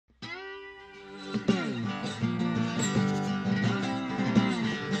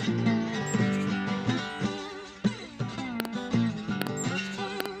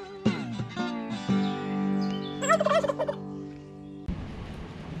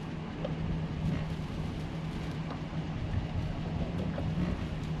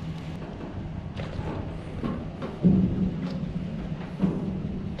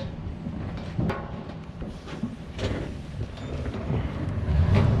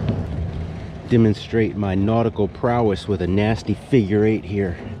demonstrate my nautical prowess with a nasty figure 8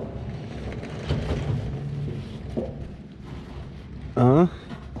 here.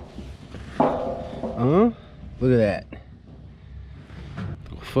 Look at that.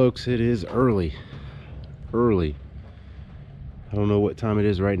 Well, folks, it is early. I don't know what time it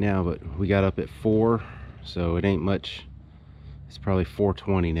is right now, but we got up at 4, so it ain't much. It's probably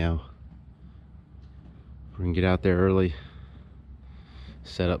 4:20 now. We're gonna get out there early,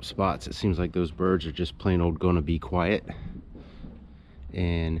 set up spots. It seems like those birds are just plain old gonna be quiet,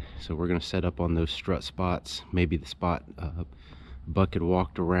 and so we're gonna set up on those strut spots. Maybe the spot Bucket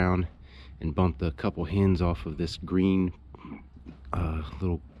walked around and bumped a couple hens off of this green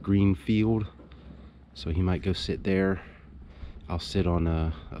little green field, so he might go sit there. I'll sit on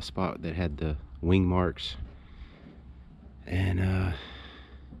a spot that had the wing marks, and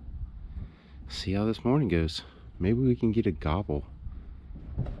see how this morning goes. Maybe we can get a gobble.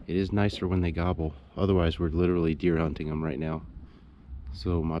 It is nicer when they gobble. Otherwise, we're literally deer hunting them right now.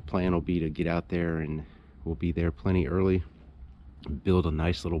 So my plan will be to get out there, and we'll be there plenty early, build a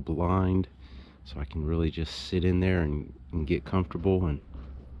nice little blind so I can really just sit in there and get comfortable, and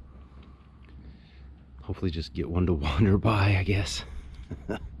hopefully just get one to wander by, I guess.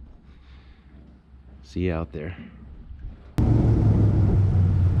 See you out there.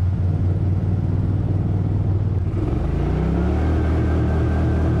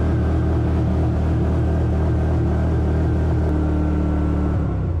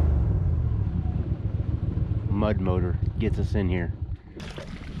 Mud motor gets us in here.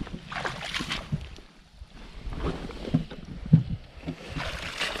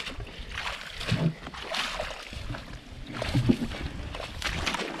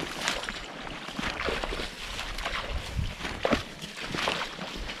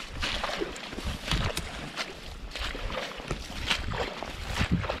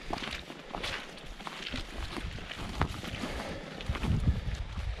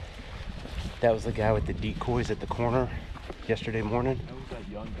 That was the guy with the decoys at the corner yesterday morning. That was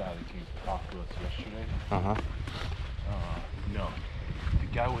that young guy that came to talk to us yesterday. No. The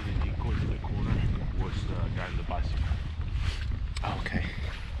guy with the decoys at the corner was the guy in the bicycle. Oh, okay.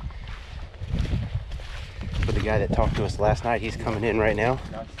 But the guy that talked to us last night, he's coming in right now.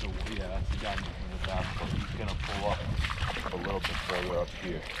 That's the guy in the back, but he's gonna pull up a little bit further up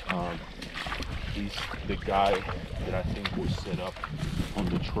here. He's the guy that I think was set up on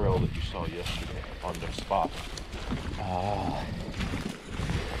the trail that you saw yesterday on their spot.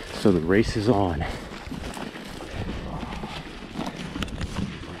 So the race is on.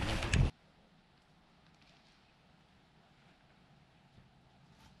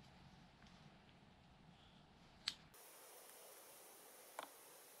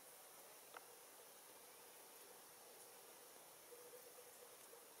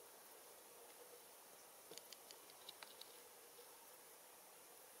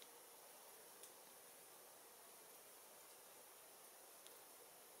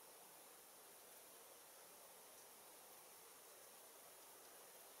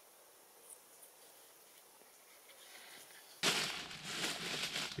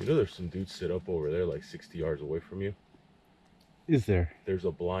 You know there's some dudes set up over there like 60 yards away from you? Is there? There's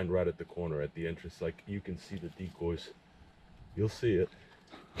a blind right at the corner at the entrance. Like, you can see the decoys. You'll see it.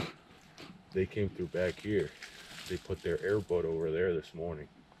 They came through back here. They put their airboat over there this morning.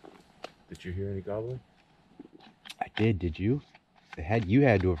 Did you hear any gobbling? I did you? You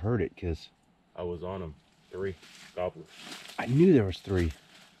had to have heard it, because I was on them. 3 gobblers. I knew there was 3.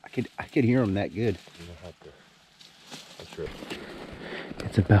 I could hear them that good. You don't have to. That's right.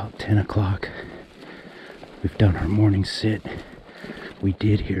 It's about 10 o'clock. We've done our morning sit. We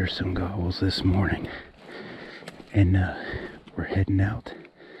did hear some gobbles this morning, and we're heading out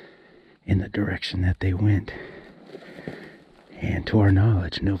in the direction that they went. And to our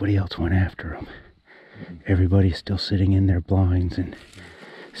knowledge, nobody else went after them. Everybody's still sitting in their blinds and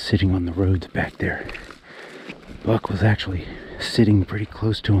sitting on the roads back there. Buck was actually sitting pretty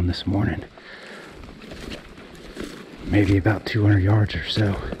close to him this morning, maybe about 200 yards or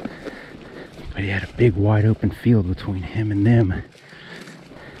so. But he had a big wide open field between him and them.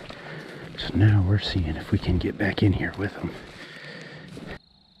 So now we're seeing if we can get back in here with him.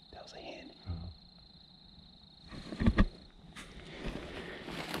 That was a hen.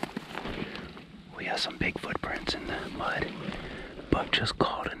 We have some big footprints in the mud. Buck just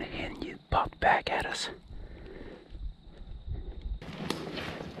called and a hen popped back at us.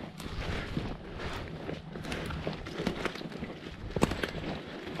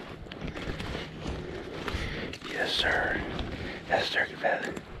 Yes, sir. That's turkey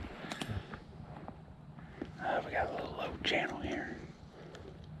feather. We got a little low channel here.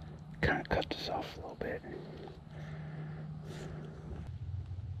 kind of cut this off a little bit.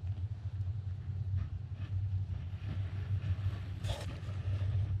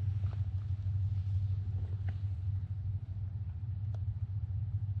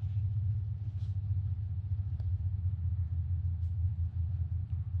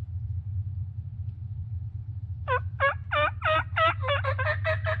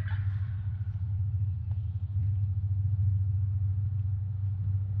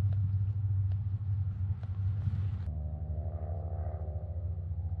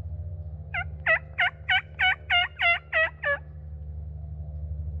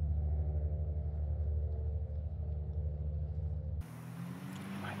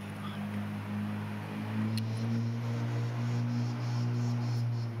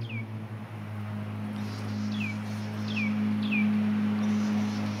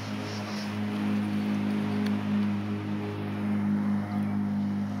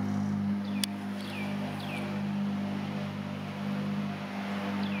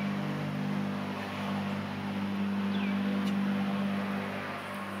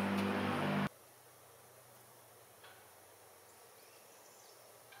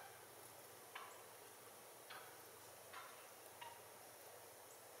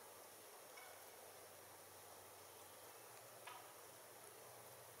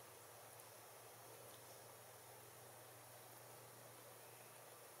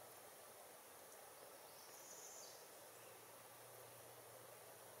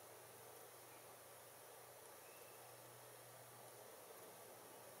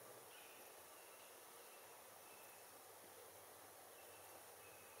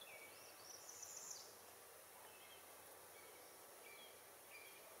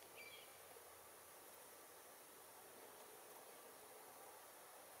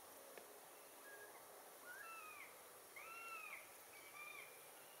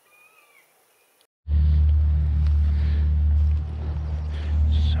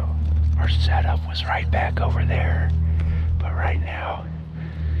 Our setup was right back over there, but right now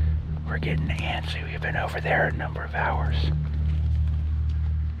we're getting antsy. We've been over there a number of hours.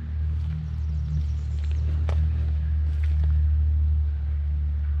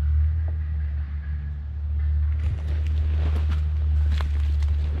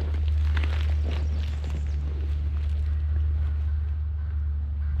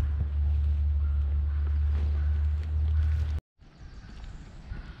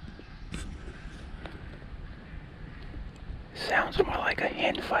 Sounds more like a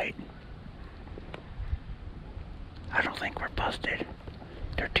hen fight. I don't think we're busted.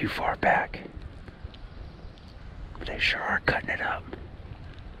 They're too far back. But they sure are cutting it up.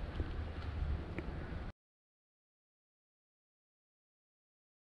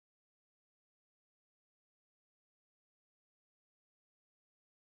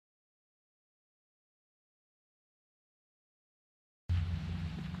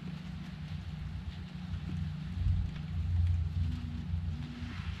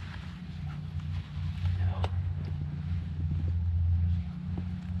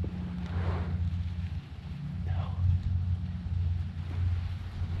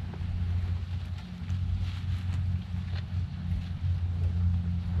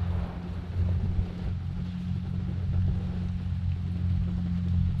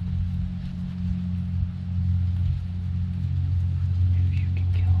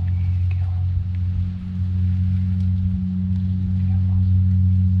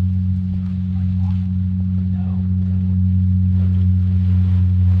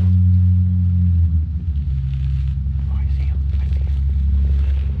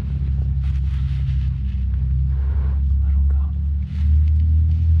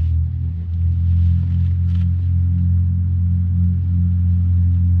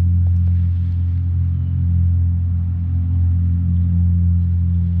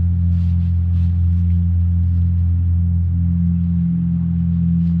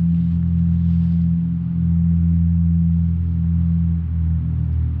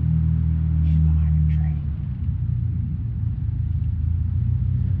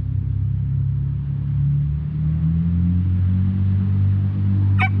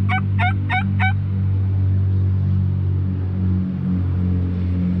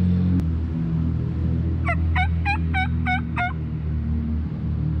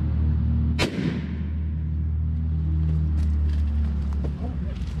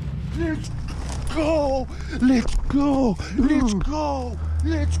 go! Let's go! Let's go!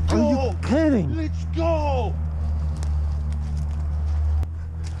 Let's go! Are you kidding? Let's go!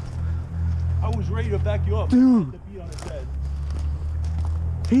 I was ready to back you up. Dude. To be on his head.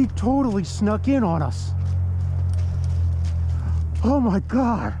 He totally snuck in on us. Oh my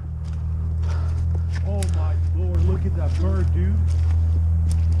God. Look at that bird, dude.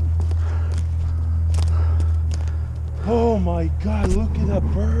 Oh my God, look at that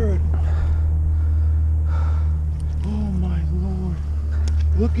bird. Oh my Lord.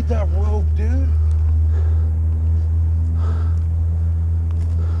 Look at that rope, dude.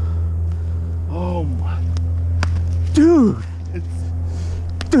 Oh my. Dude!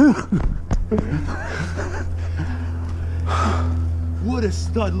 Dude! What a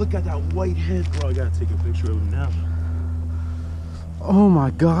stud. Look at that white head, bro. I gotta take a picture of him now. Oh my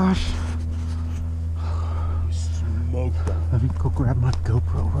gosh. You smoked that. Let me go grab my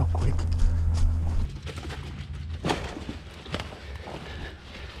GoPro real quick.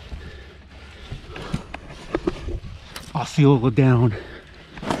 Osceola down.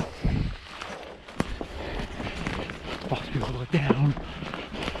 Osceola down.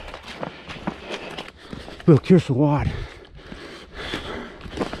 Look, here's the wad.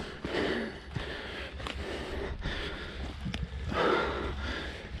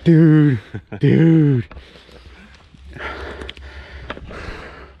 Dude, dude.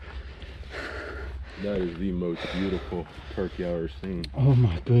 That is the most beautiful turkey I've ever seen. Oh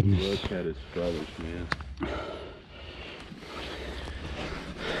my goodness. Look at his feathers, man. Look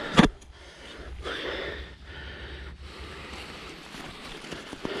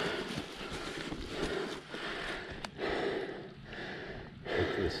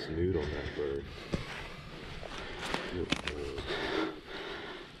at the snoot on that bird. Good Lord.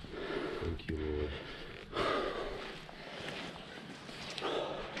 Thank you, Lord.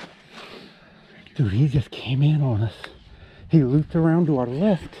 Dude, he just came in on us. He looped around to our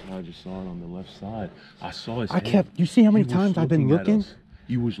left. I just saw it on the left side. I saw his I head. kept, you see how many He was times I've been at looking? us.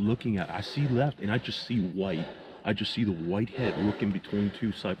 He was looking at, I see left and I just see white. I just see the white head looking between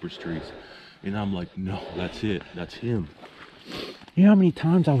two cypress trees. And I'm like, no, that's it. That's him. You know how many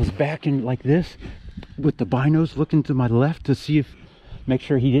times I was backing like this with the binos looking to my left to see if, make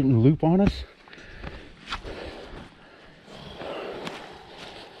sure he didn't loop on us?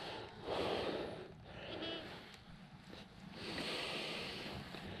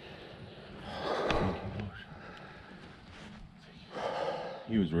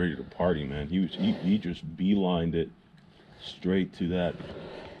 He was ready to party, man. He just beelined it straight to that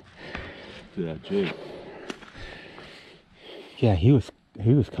jig. Yeah, he was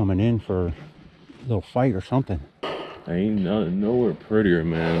coming in for a little fight or something. Ain't nowhere prettier,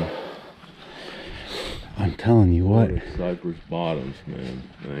 man. I'm telling you what. Than Cypress Bottoms, man.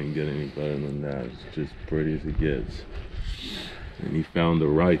 I ain't getting any better than that. It's just pretty as it gets. And he found the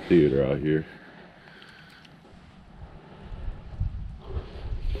right theater out here.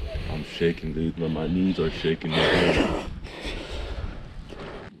 I'm shaking, dude. My knees are shaking. It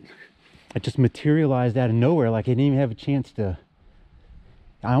just materialized out of nowhere. Like I didn't even have a chance to.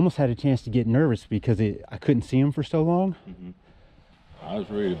 I almost had a chance to get nervous because I couldn't see him for so long. I was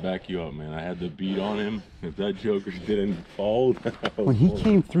ready to back you up, man. I had the beat on him. If that joker didn't fall, When he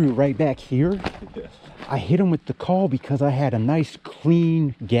came through right back here, yeah. I hit him with the call because I had a nice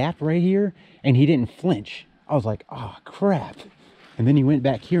clean gap right here and he didn't flinch. I was like, oh crap. And then he went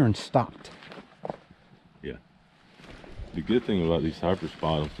back here and stopped. Yeah. The good thing about these Cypress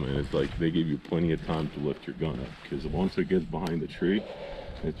Bottoms, man, is like they give you plenty of time to lift your gun up. Because once it gets behind the tree,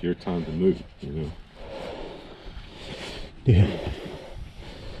 it's your time to move, you know. Yeah.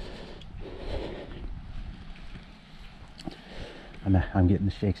 I'm getting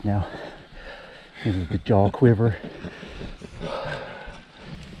the shakes now. This is the jaw quiver.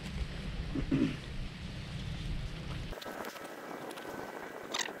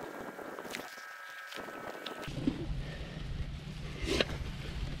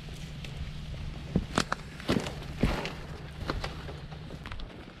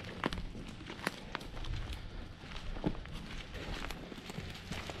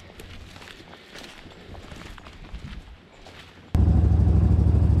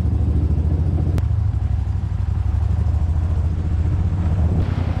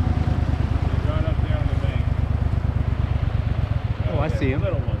 I see him.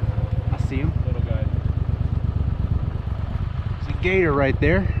 Little one. I see him. Little guy. There's a gator right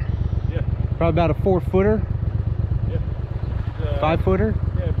there. Yeah. Probably about a 4-footer. Yeah. 5-footer.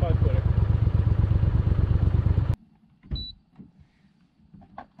 Yeah, 5-footer.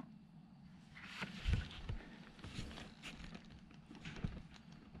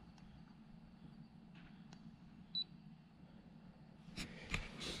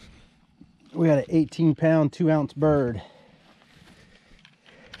 We got an 18-pound, 2-ounce bird.